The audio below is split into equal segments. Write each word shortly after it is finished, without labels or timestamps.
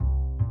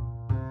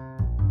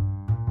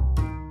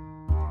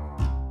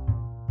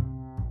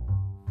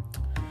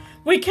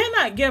We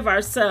cannot give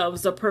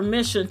ourselves the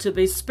permission to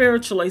be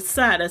spiritually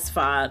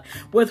satisfied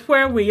with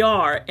where we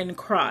are in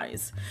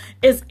Christ.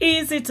 It's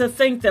easy to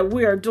think that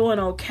we are doing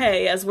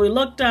okay as we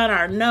look down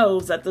our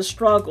nose at the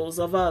struggles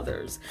of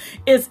others.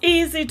 It's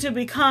easy to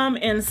become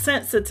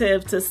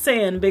insensitive to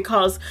sin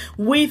because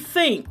we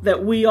think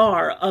that we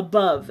are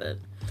above it.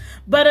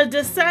 But a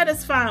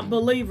dissatisfied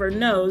believer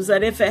knows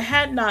that if it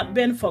had not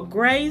been for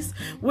grace,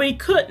 we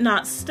could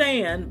not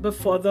stand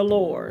before the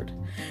Lord.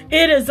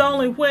 It is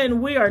only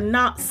when we are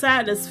not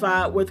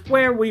satisfied with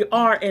where we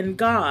are in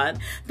God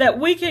that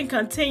we can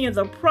continue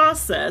the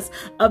process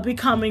of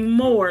becoming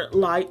more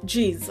like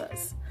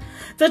Jesus.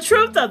 The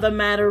truth of the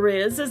matter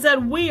is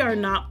that we are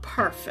not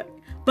perfect.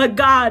 But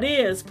God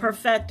is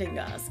perfecting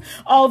us.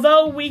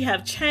 Although we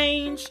have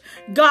changed,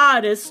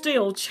 God is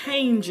still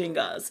changing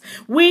us.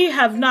 We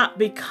have not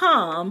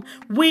become,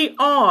 we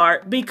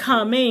are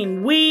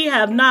becoming. We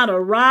have not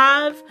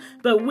arrived,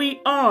 but we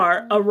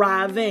are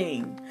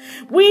arriving.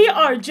 We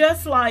are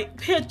just like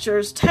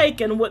pictures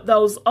taken with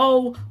those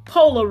old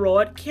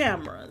Polaroid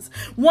cameras.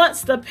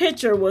 Once the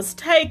picture was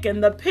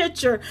taken, the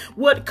picture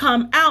would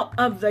come out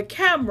of the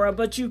camera,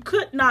 but you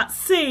could not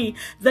see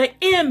the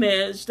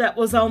image that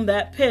was on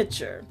that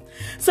picture.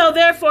 So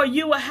therefore,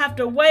 you will have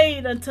to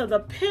wait until the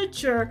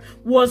picture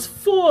was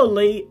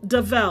fully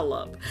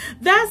developed.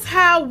 That's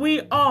how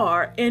we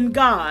are in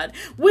God.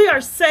 We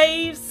are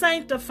saved,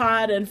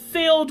 sanctified, and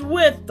filled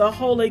with the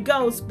Holy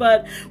Ghost,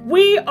 but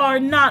we are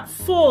not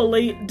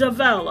fully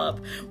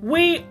developed.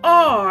 We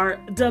are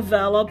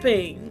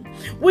developing.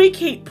 We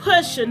keep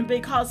pushing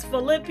because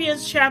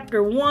Philippians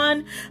chapter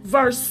 1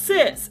 verse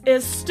 6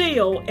 is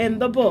still in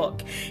the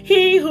book.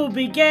 He who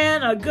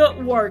began a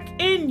good work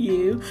in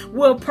you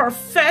will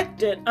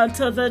perfect it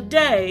until the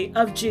day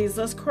of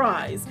Jesus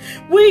Christ.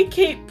 We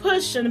keep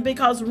pushing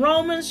because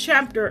Romans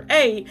chapter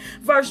 8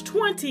 verse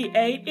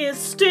 28 is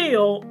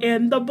still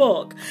in the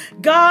book.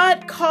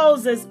 God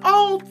causes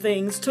all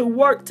things to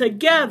work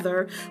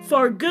together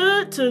for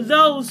good to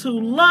those who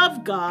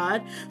love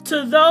God,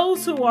 to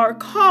those who are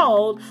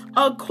called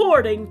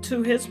according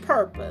to his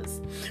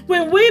purpose.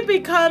 When we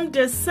become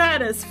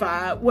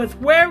dissatisfied with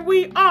where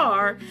we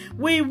are,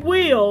 we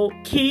will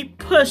keep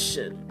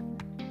pushing.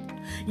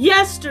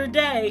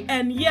 Yesterday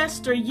and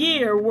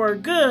yesteryear were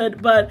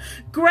good, but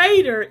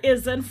greater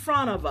is in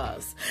front of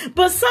us.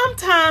 But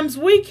sometimes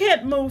we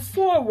can't move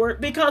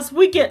forward because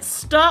we get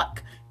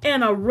stuck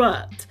in a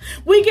rut.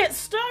 We get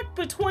stuck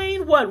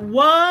between what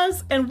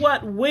was and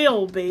what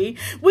will be.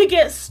 We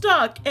get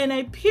stuck in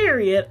a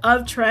period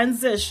of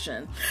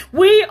transition.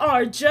 We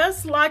are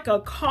just like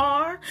a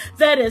car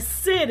that is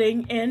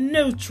sitting in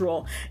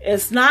neutral.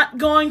 It's not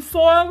going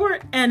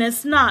forward and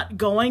it's not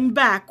going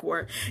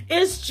backward.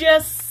 It's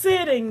just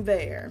sitting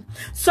there.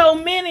 So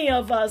many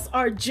of us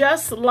are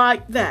just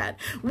like that.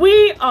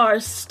 We are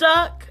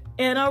stuck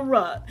in a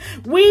rut.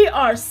 We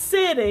are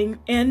sitting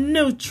in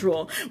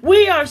neutral.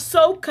 We are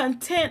so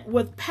content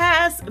with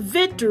past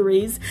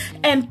victories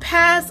and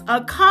past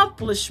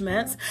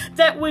accomplishments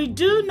that we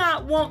do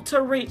not want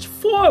to reach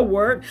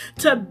forward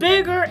to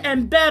bigger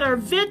and better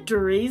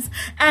victories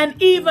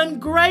and even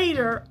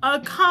greater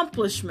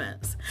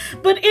accomplishments.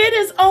 But it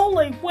is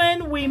only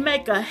when we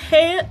make a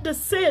head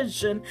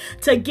decision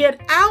to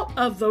get out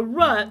of the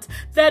rut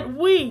that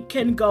we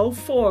can go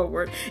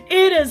forward.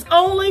 It is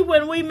only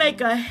when we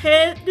make a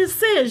head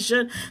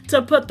decision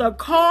to put the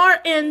car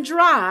in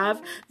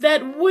drive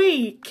that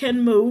we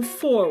can move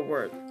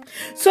forward.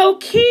 So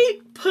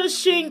keep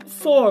pushing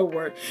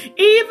forward,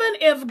 even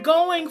if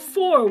going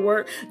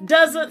forward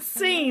doesn't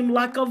seem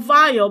like a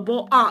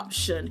viable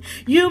option.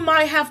 You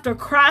might have to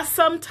cry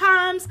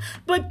sometimes,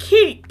 but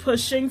keep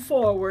pushing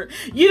forward.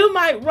 You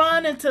might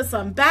run into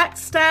some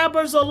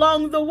backstabbers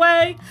along the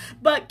way,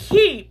 but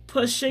keep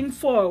pushing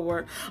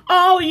forward.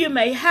 All you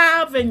may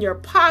have in your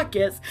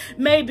pockets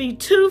may be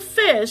 2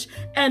 fish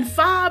and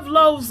 5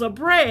 loaves of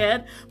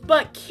bread,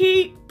 but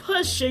keep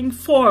pushing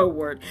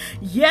forward.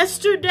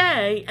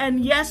 Yesterday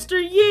and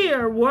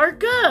yesteryear were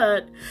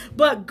good,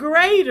 but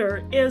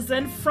greater is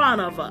in front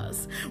of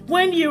us.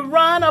 When you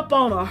run up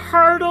on a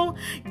hurdle,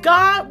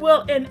 God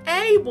will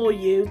enable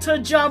you to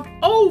jump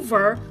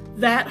over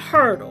that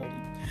hurdle.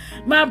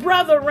 My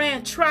brother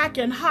ran track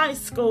in high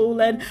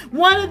school, and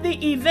one of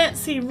the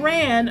events he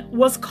ran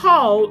was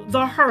called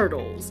the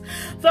hurdles.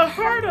 The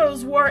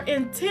hurdles were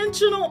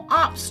intentional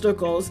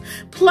obstacles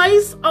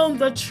placed on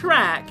the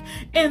track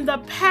in the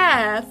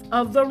path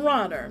of the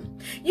runner.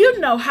 You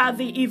know how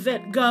the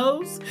event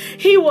goes.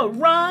 He would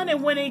run,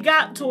 and when he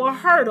got to a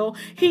hurdle,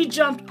 he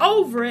jumped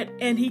over it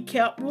and he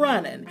kept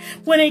running.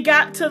 When he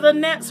got to the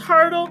next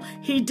hurdle,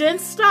 he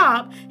didn't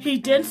stop, he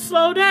didn't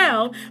slow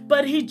down,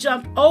 but he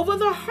jumped over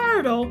the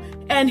hurdle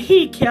and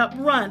he kept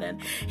running.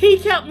 He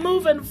kept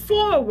moving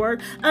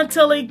forward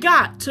until he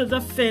got to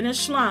the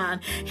finish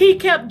line. He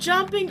kept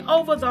jumping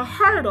over the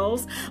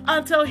hurdles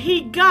until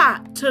he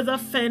got to the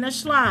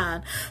finish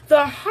line.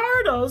 The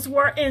hurdles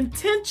were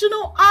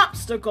intentional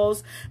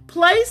obstacles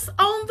placed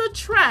on the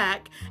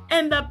track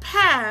and the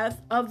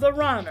path of the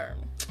runner.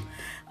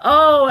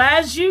 Oh,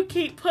 as you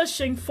keep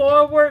pushing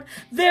forward,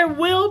 there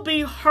will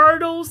be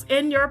hurdles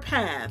in your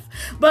path,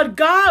 but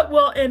God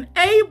will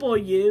enable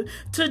you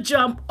to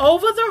jump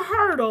over the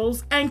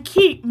hurdles and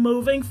keep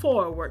moving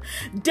forward.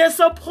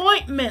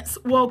 Disappointments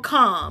will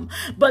come,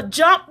 but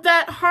jump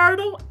that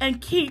hurdle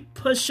and keep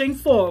pushing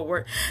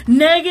forward.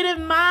 Negative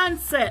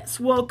mindsets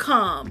will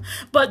come,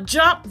 but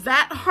jump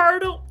that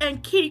hurdle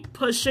and keep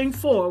pushing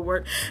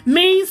forward.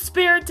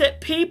 Mean-spirited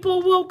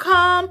people will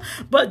come,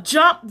 but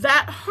jump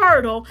that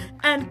hurdle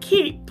and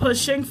keep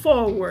pushing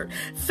forward.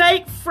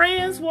 Fake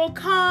friends will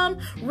come,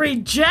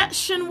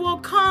 rejection will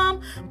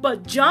come,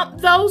 but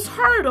jump those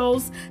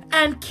hurdles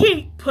and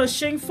keep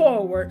pushing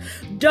forward.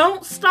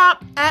 Don't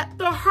stop at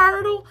the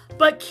hurdle,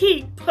 but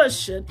keep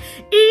pushing.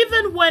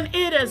 Even when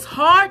it is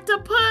hard to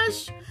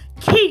push,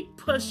 keep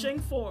pushing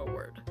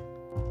forward.